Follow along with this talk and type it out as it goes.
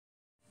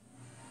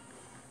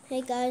Hey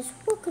guys,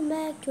 welcome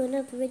back to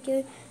another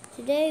video.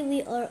 Today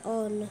we are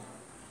on,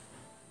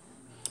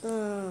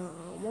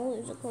 what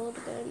is it called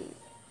again?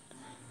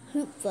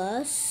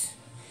 Hoopvers.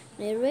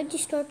 They already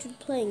started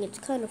playing, it's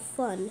kind of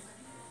fun.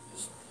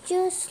 It's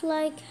just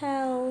like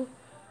how,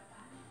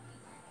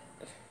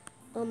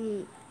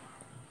 and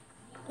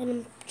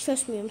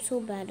trust me, I'm so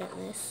bad at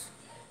this.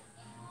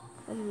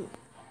 I'm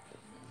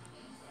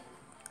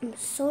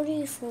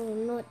sorry for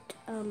not,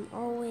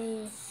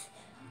 always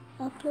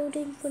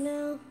uploading for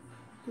now.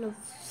 And I've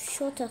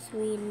shot a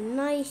 3,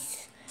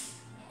 nice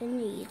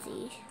and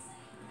easy.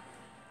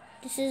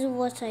 This is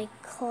what I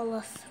call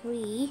a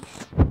 3.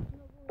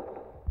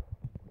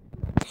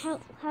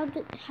 How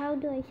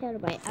do I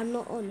celebrate? I'm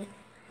not on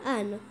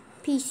an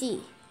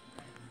PC.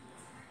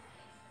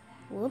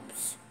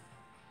 Whoops.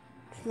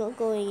 It's not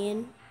going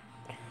in.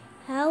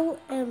 How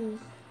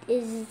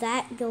is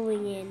that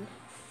going in?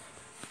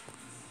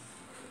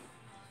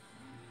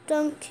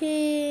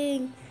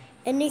 Dunking.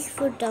 N is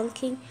for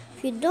dunking.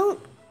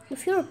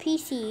 If you're a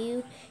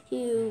PC,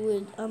 you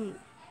would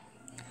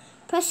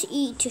press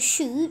E to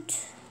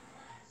shoot.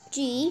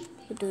 G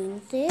for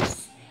doing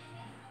this.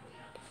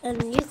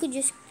 And you could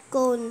just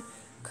go and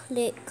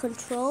click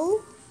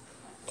control,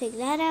 take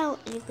that out,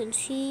 and you can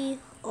see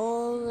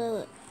all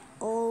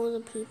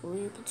the people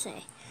you can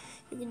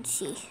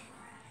see.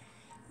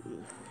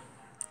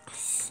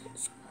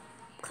 It's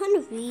kind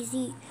of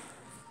easy,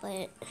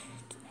 but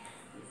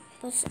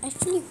it's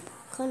actually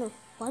kind of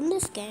fun,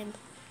 this game.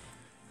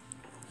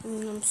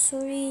 And I'm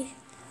sorry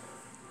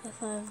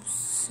if I've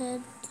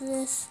said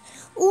this.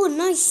 Oh,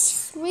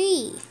 nice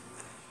 3.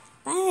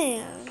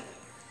 Bam.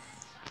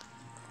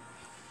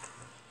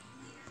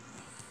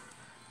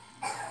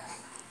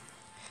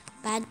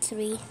 Bad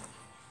 3.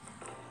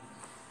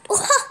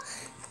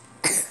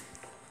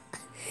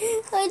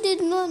 I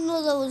did not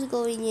know that was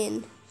going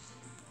in.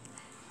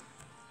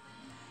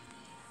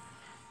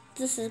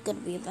 This is gonna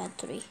be a bad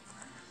 3.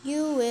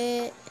 You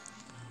it.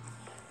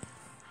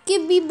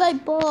 Give me my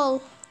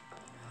ball.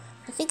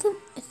 I think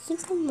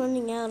I'm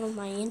running out of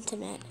my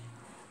internet.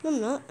 No,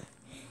 I'm not.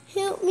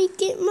 Help me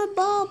get my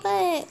ball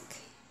back.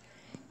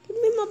 Give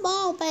me my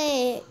ball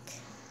back.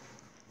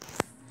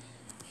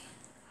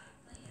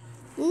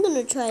 I'm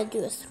gonna try to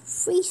do a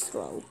free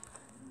throw.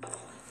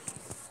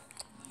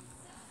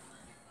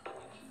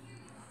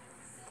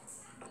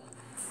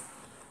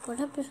 What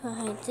happens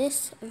behind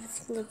this?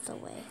 Everything gets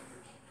away.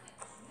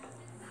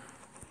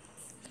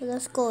 So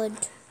that's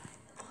good.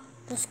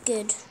 That's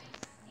good.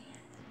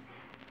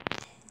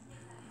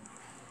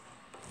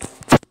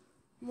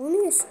 I'm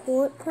only a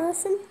sport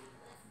person,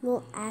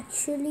 not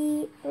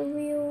actually a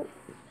real,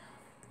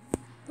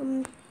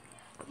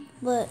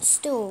 but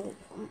still,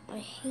 I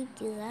hate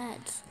these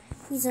ads.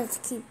 These ads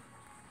keep,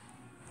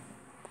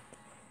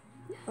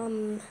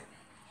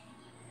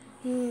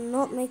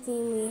 not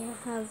making me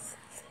have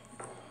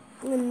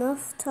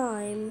enough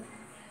time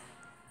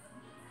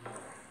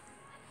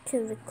to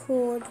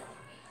record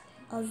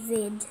a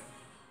vid.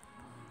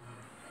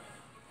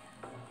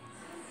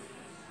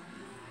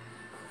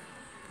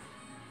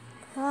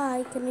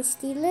 Hi, can I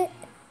steal it?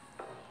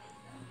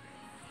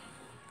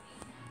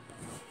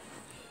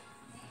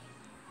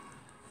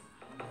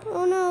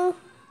 Oh no.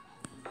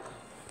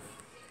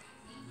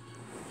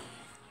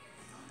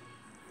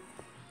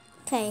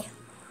 Okay.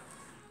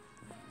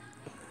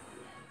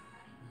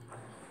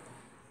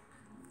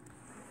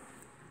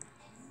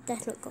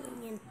 That's not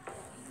going in.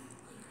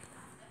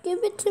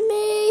 Give it to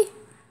me.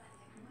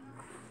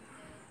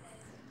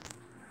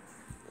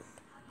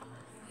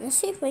 Let's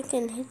see if I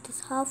can hit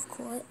this half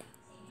court.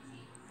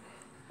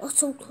 Oh,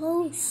 so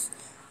close.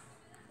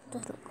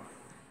 That's not going.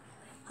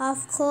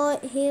 Half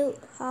court, here,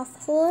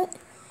 half court.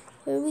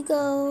 Here we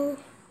go.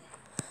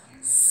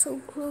 So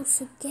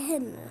close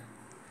again.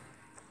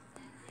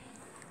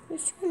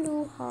 Let's try to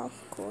do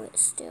half court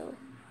still.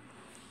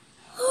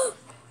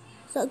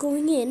 Is that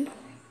going in?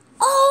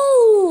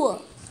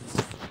 Oh!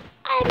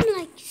 I'm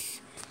like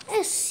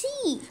a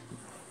C.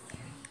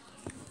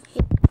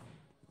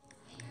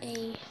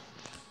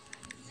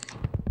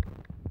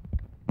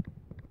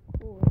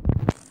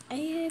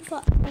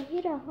 I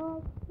hit a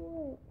half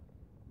court.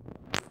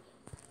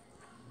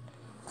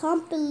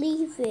 Can't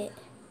believe it.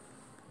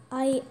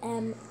 I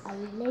am a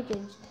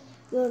legend.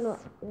 You're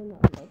not a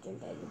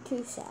legend. I'm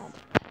too sad.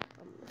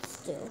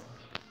 Still.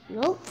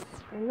 Nope.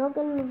 You're not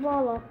getting the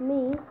ball off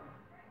me.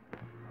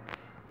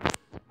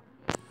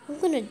 I'm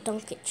gonna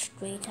dunk it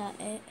straight at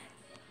it.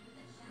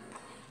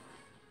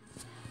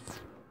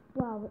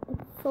 Wow,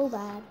 it's so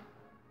bad.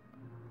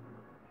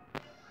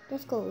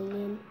 That's going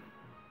in.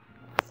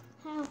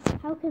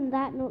 How can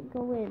that not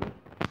go in?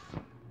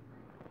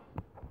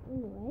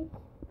 Anyway,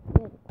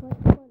 we had quite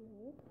fun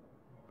here.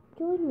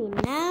 Join me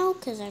now,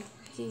 because I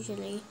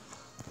usually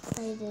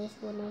play this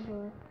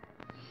whenever.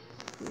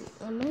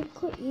 I might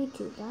quit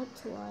YouTube,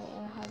 that's why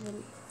I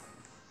haven't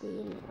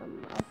been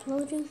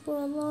uploading for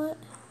a lot.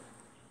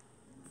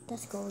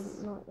 That's going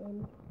not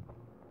in.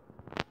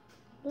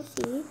 Let's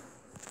see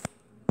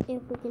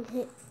if we can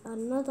hit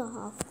another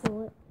half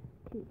court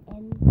to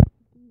end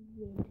the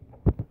vid.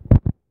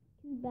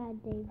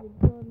 bad, David.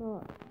 You're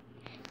not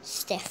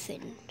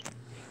Stefan.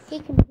 He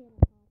can hear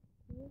the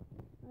part.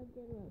 I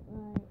did it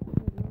like I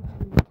don't know how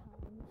many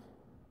times.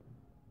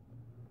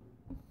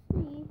 Let's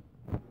see.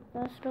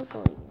 That's not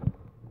going in.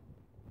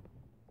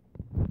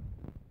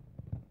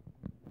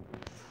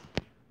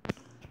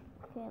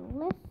 Okay,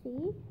 let's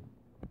see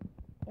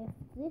if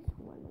this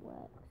one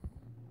works.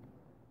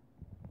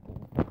 It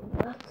doesn't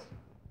work.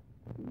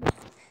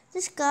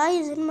 This guy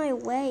is in my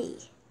way.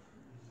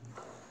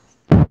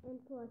 And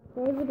plus,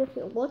 David, if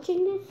you're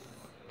watching this,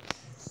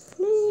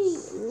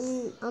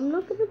 please, I'm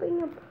not gonna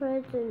bring a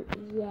present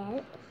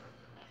yet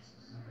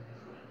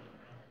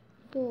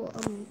for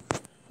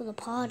the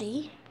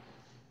party.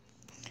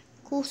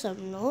 Of course,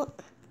 I'm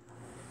not.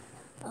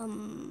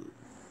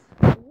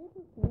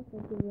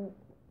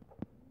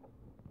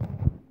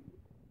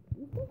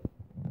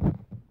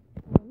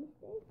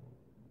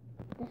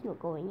 That's not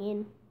going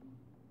in.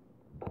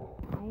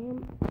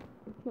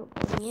 It's not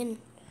going in.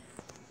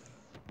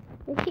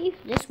 Let's see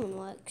if this one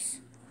works.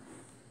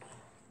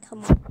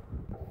 Come on.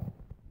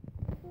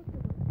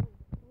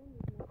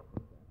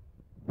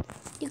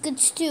 You could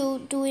still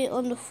do it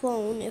on the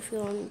phone if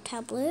you're on a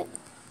tablet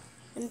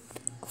and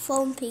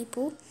phone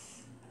people.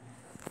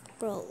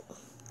 Bro,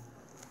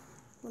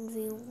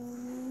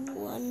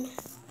 1v1.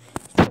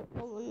 It's not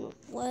going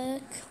to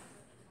work.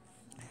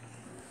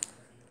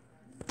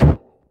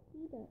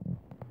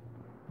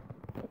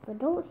 If I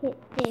don't hit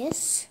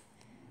this,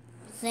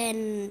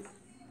 then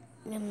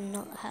I'm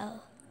not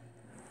how.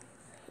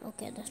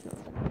 Okay, that's not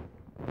good.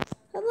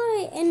 How about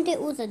I end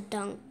it with a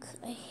dunk?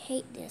 I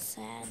hate this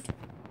ad.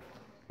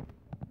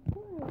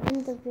 How about I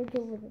end the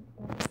video with a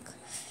dunk?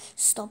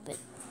 Stop it.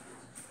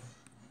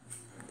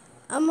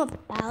 I'm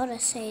about to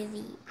say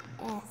the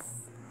F.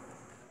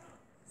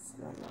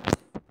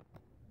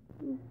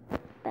 I'm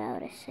about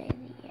to say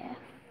the F.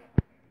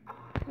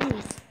 I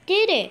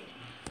did it.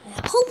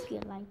 I hope you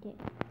liked it.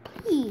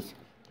 Please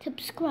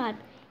subscribe,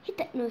 hit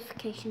that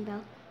notification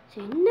bell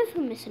so you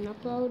never miss an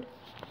upload.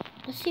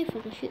 Let's see if I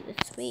can shoot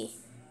this tree.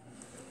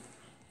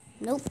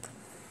 Nope.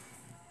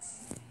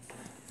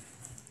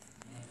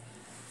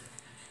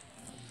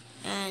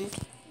 And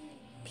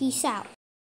peace out.